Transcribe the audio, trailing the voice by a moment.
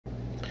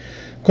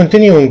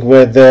Continuing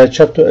with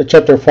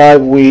chapter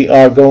 5, we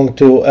are going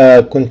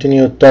to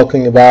continue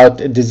talking about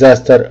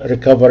disaster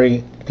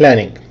recovery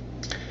planning.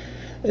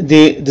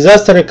 The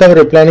disaster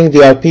recovery planning,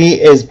 DRP,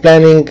 is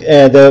planning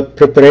the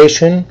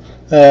preparation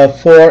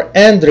for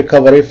and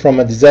recovery from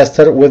a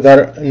disaster,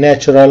 whether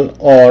natural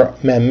or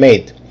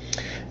man-made.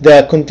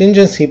 The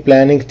contingency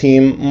planning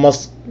team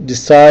must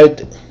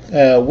decide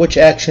which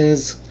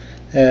actions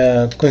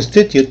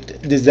constitute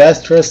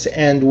disastrous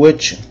and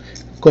which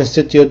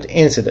constitute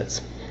incidents.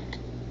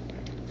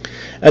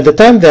 At the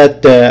time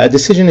that a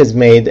decision is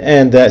made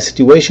and the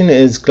situation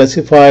is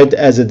classified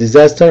as a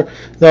disaster,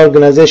 the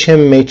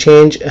organization may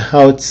change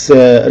how it's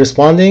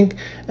responding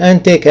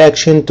and take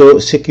action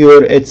to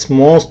secure its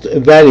most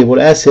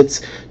valuable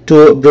assets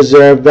to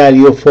preserve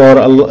value for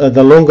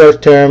the longer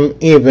term,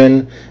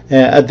 even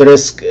at the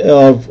risk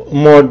of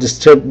more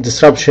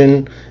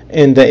disruption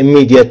in the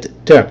immediate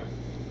term.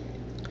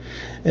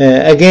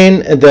 Again,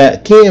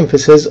 the key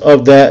emphasis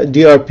of the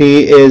DRP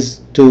is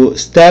to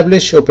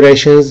establish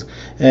operations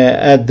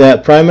at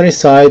the primary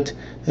site,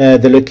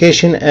 the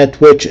location at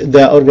which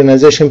the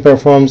organization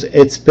performs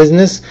its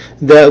business.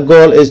 The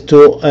goal is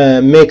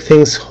to make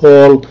things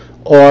whole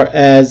or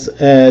as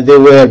they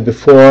were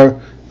before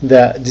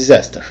the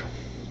disaster.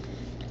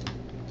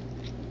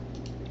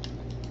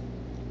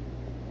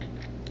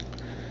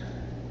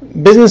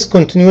 Business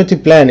continuity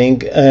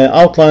planning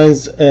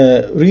outlines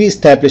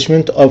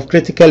re-establishment of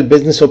critical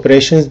business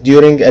operations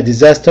during a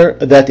disaster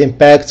that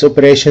impacts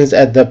operations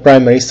at the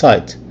primary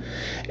site.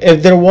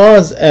 If there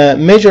was a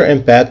major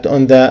impact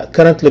on the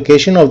current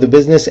location of the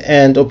business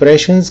and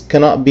operations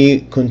cannot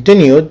be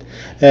continued,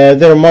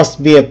 there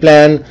must be a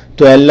plan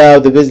to allow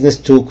the business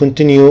to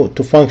continue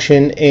to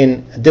function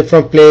in a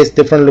different place,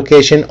 different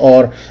location,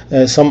 or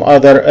some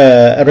other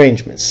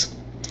arrangements.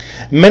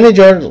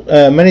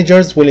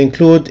 Managers will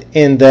include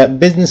in the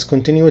business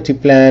continuity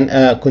plan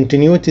a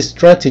continuity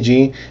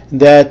strategy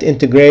that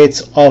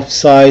integrates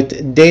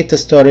off-site data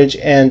storage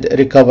and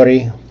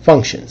recovery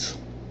functions.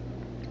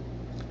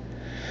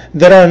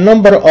 There are a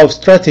number of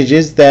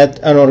strategies that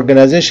an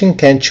organization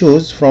can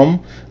choose from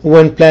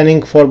when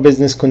planning for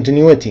business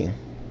continuity.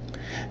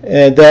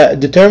 The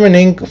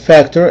determining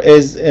factor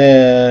is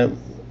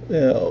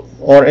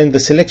or in the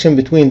selection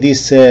between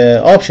these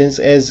options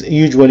is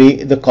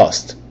usually the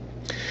cost.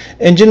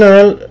 In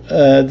general,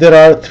 there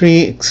are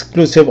three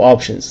exclusive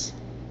options.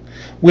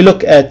 We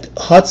look at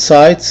hot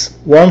sites,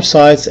 warm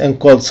sites, and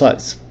cold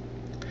sites.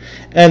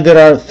 And there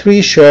are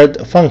three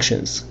shared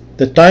functions.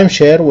 The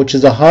timeshare, which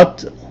is a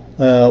hot,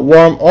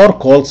 warm, or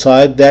cold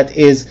site that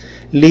is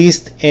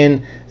leased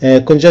in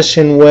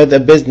conjunction with a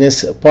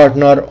business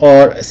partner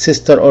or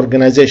sister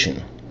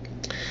organization.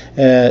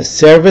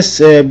 Service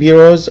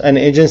bureaus, an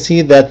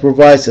agency that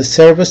provides a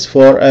service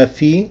for a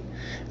fee.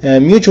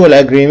 Mutual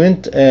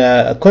agreement,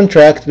 a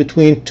contract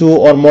between two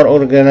or more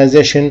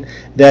organizations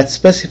that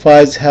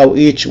specifies how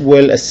each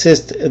will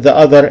assist the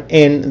other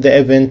in the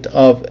event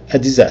of a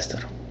disaster.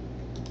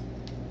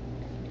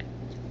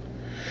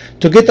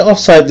 To get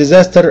off-site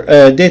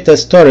disaster data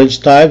storage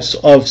types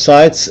of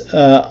sites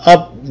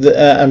up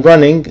and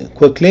running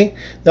quickly,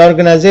 the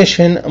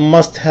organization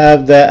must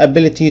have the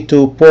ability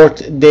to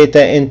port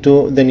data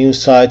into the new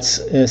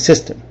site's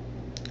system.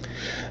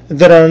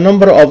 There are a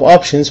number of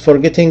options for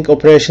getting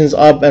operations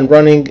up and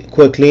running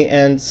quickly,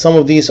 and some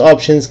of these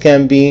options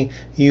can be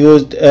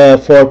used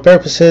for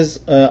purposes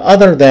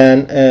other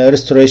than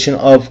restoration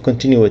of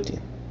continuity.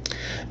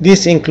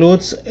 This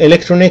includes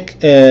electronic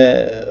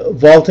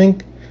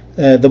vaulting,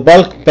 the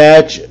bulk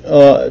batch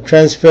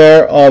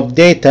transfer of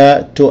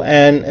data to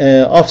an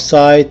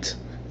off-site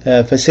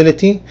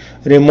facility,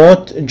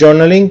 remote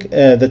journaling,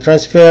 the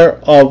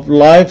transfer of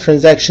live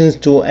transactions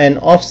to an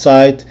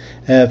off-site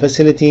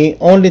facility.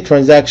 Only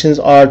transactions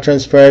are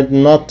transferred,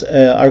 not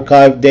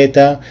archived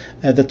data.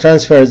 The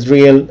transfer is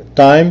real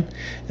time.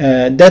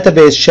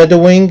 Database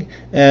shadowing,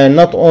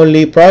 not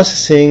only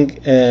processing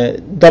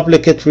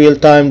duplicate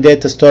real-time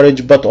data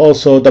storage, but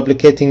also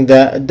duplicating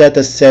the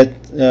data set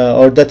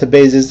or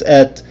databases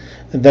at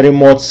the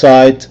remote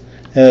site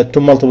to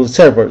multiple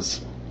servers.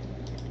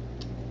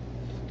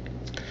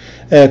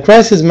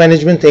 Crisis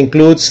management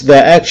includes the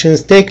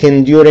actions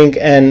taken during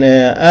and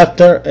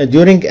after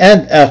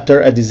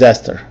a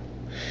disaster.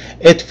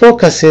 It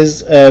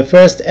focuses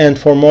first and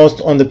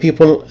foremost on the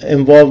people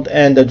involved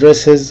and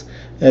addresses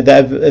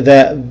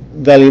the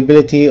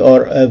valuability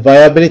or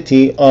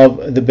viability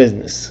of the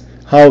business.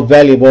 How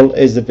valuable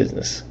is the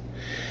business?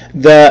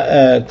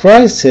 The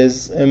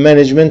crisis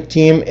management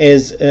team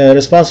is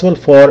responsible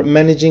for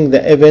managing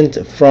the event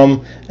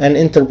from an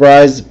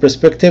enterprise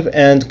perspective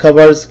and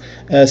covers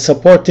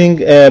supporting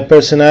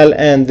personnel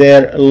and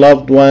their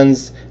loved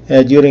ones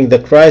during the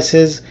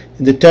crisis,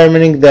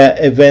 determining the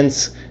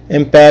event's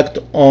impact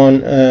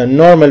on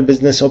normal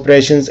business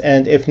operations,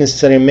 and if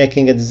necessary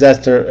making a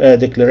disaster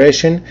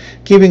declaration,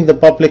 keeping the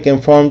public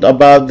informed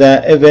about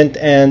the event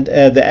and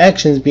the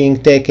actions being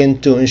taken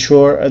to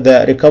ensure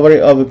the recovery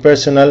of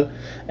personnel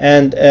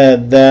and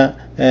the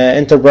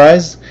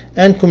enterprise,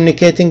 and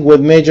communicating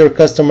with major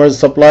customers,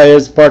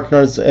 suppliers,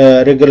 partners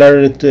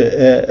regularly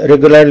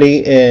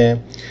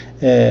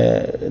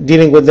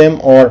dealing with them,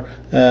 or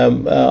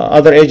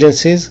other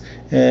agencies,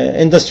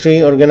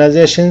 industry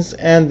organizations,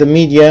 and the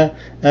media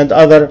and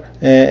other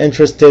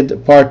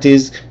interested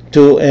parties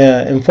to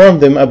inform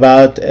them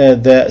about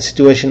the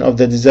situation of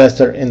the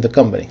disaster in the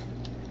company.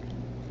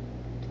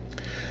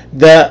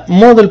 The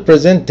model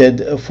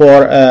presented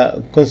for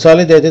a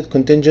consolidated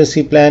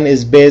contingency plan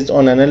is based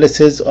on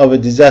analysis of a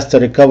disaster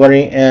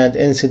recovery and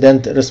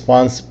incident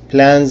response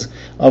plans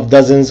of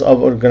dozens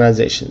of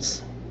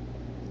organizations.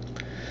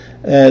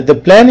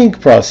 The planning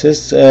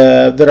process,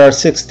 there are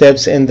 6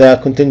 steps in the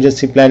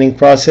contingency planning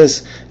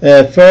process.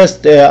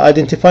 First,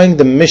 identifying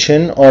the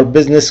mission or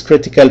business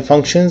critical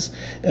functions,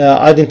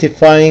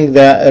 identifying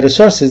the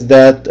resources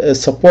that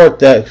support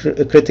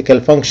the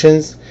critical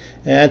functions,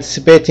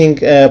 anticipating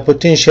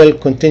potential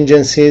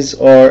contingencies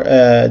or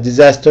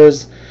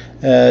disasters,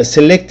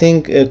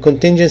 selecting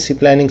contingency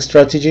planning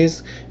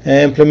strategies,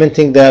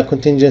 implementing the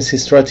contingency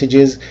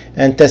strategies,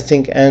 and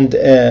testing and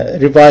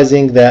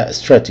revising the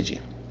strategy.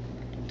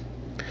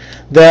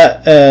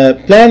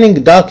 The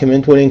planning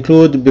document will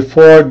include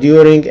before,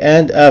 during,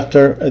 and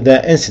after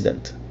the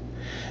incident.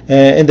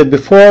 In the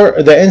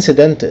before the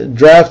incident,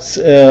 draft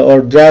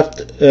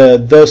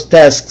those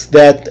tasks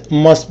that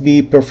must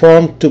be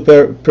performed to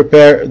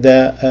prepare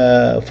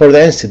for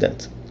the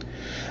incident.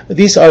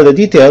 These are the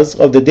details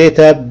of the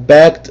data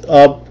backed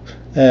up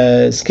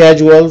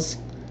schedules,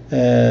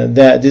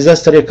 the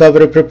disaster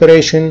recovery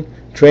preparation,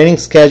 training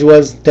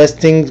schedules,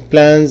 testing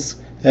plans,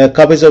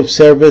 copies of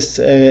service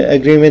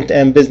agreement,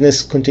 and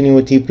business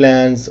continuity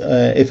plans,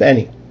 if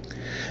any.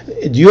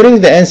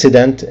 During the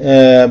incident,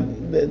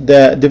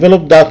 the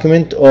developed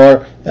document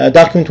or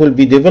document will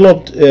be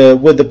developed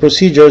with the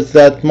procedures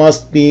that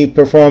must be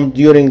performed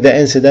during the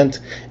incident,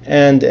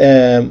 and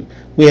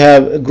we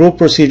have group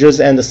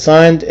procedures and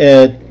assigned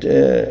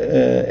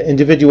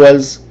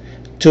individuals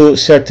to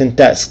certain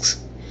tasks.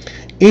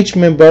 Each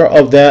member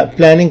of the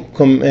planning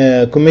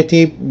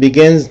committee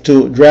begins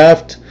to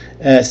draft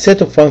a set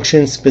of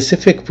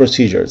function-specific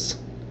procedures.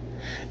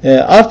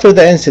 After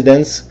the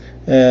incidents,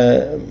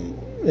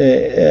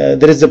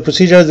 there is a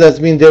procedure that's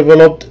been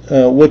developed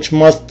which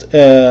must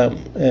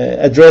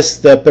address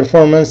the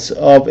performance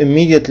of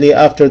immediately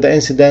after the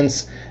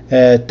incidents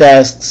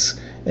tasks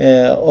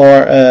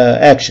or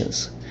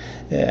actions.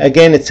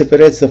 Again, it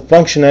separates the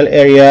functional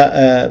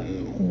area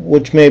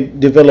which may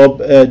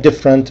develop a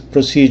different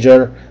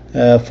procedure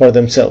for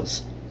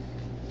themselves.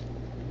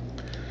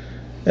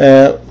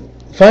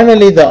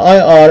 Finally, the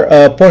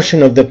IR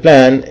portion of the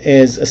plan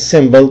is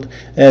assembled.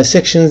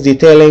 Sections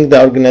detailing the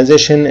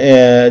organization,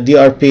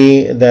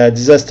 DRP, the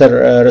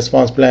disaster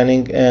response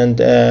planning, and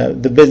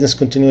the business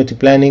continuity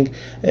planning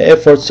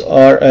efforts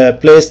are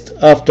placed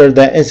after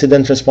the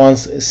incident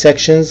response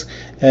sections.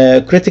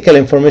 Critical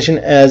information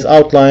as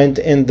outlined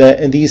in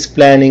these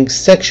planning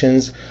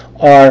sections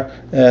are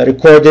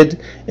recorded,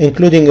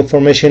 including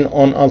information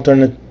on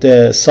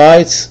alternate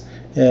sites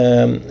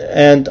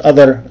and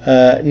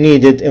other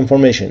needed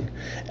information.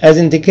 As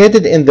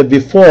indicated in the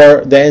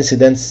before the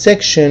incident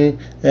section,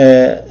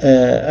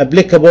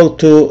 applicable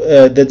to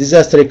the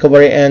disaster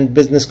recovery and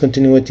business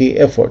continuity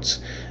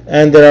efforts.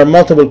 And there are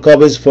multiple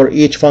copies for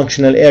each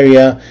functional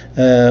area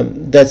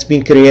that's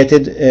been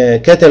created,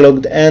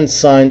 cataloged, and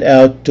signed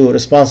out to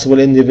responsible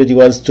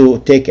individuals to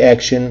take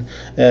action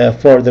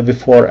for the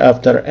before,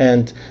 after,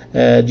 and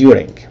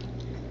during.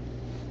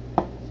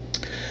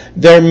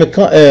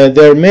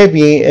 There may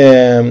be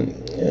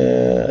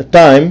a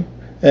time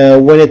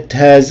when it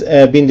has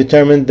been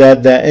determined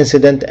that the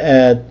incident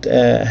at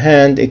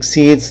hand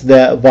exceeds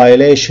the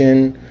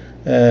violation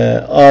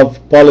of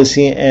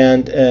policy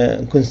and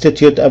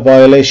constitute a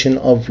violation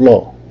of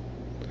law.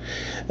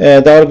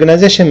 The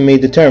organization may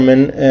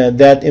determine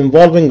that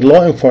involving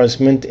law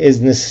enforcement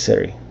is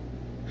necessary.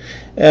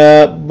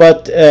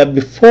 But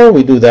before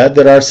we do that,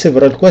 there are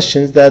several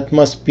questions that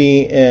must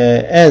be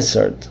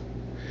answered.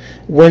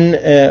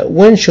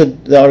 When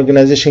should the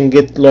organization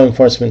get law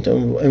enforcement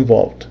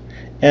involved?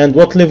 And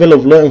what level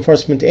of law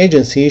enforcement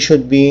agency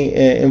should be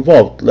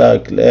involved,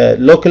 like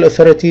local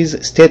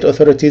authorities, state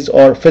authorities,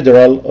 or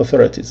federal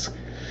authorities?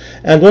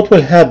 And what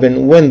will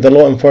happen when the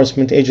law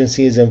enforcement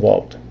agency is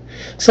involved?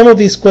 Some of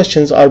these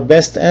questions are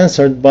best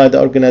answered by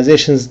the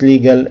organization's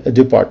legal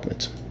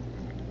department.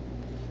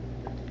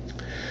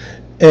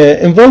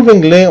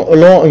 Involving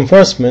law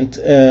enforcement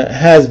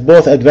has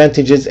both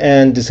advantages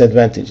and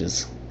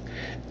disadvantages.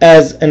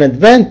 As an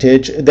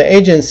advantage, the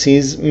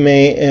agencies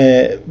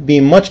may be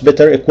much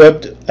better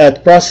equipped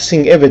at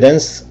processing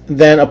evidence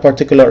than a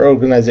particular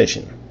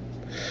organization.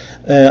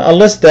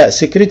 Unless the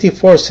security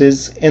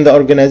forces in the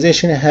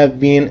organization have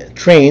been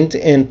trained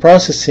in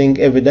processing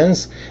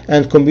evidence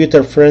and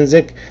computer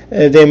forensic,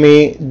 they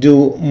may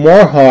do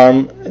more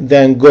harm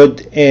than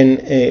good in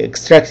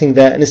extracting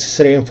the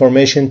necessary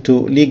information to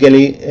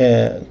legally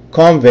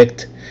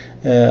convict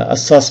a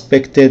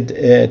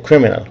suspected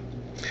criminal.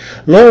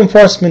 Law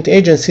enforcement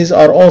agencies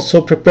are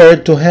also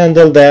prepared to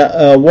handle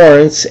the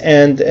warrants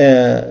and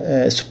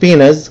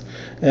subpoenas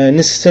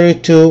necessary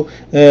to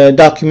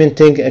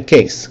documenting a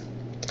case.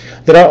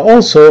 There are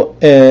also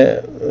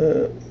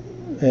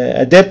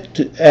adept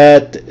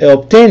at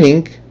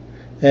obtaining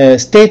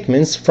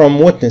statements from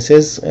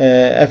witnesses,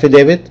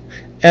 affidavit,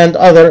 and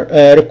other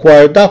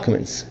required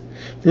documents.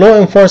 Law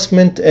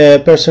enforcement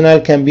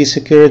personnel can be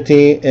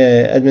security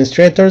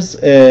administrators'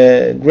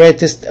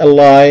 greatest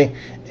ally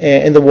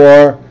in the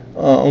war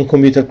on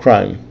computer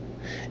crime.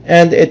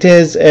 And it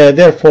is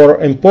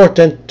therefore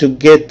important to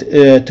get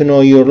to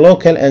know your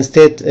local and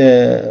state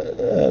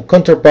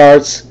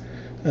counterparts,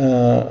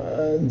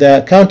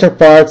 that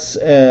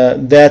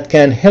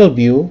can help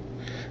you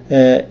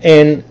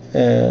in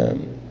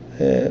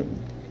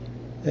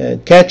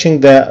catching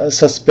the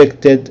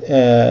suspected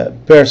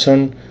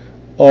person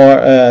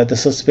or the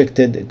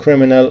suspected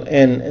criminal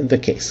in the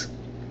case.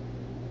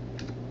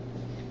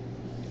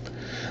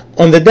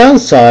 On the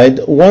downside,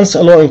 once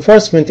a law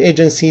enforcement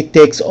agency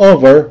takes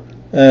over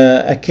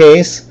a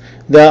case,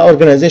 the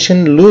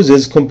organization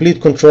loses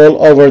complete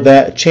control over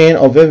the chain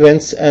of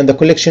events and the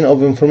collection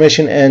of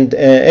information and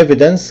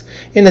evidence.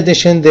 In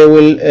addition, they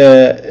will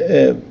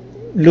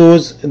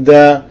lose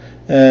the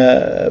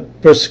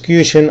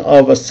prosecution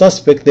of a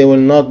suspect. They will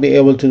not be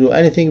able to do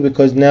anything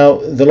because now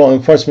the law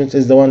enforcement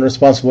is the one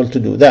responsible to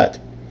do that.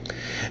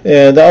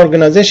 The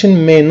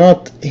organization may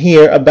not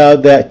hear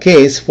about the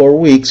case for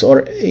weeks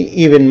or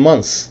even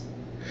months.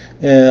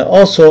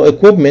 Also,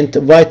 equipment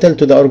vital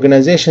to the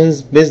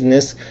organization's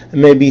business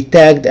may be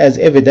tagged as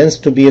evidence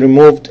to be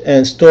removed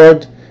and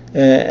stored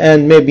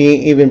and maybe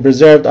even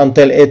preserved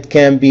until it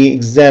can be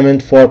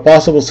examined for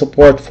possible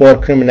support for a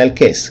criminal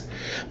case,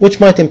 which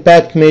might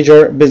impact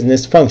major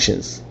business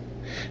functions.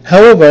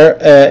 However,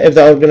 if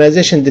the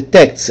organization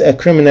detects a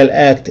criminal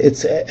act,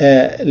 it's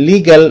a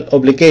legal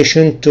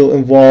obligation to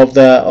involve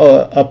the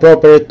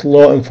appropriate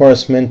law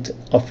enforcement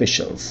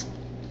officials.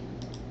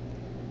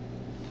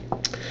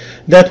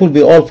 That will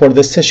be all for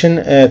this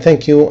session.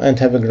 Thank you and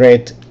have a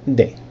great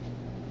day.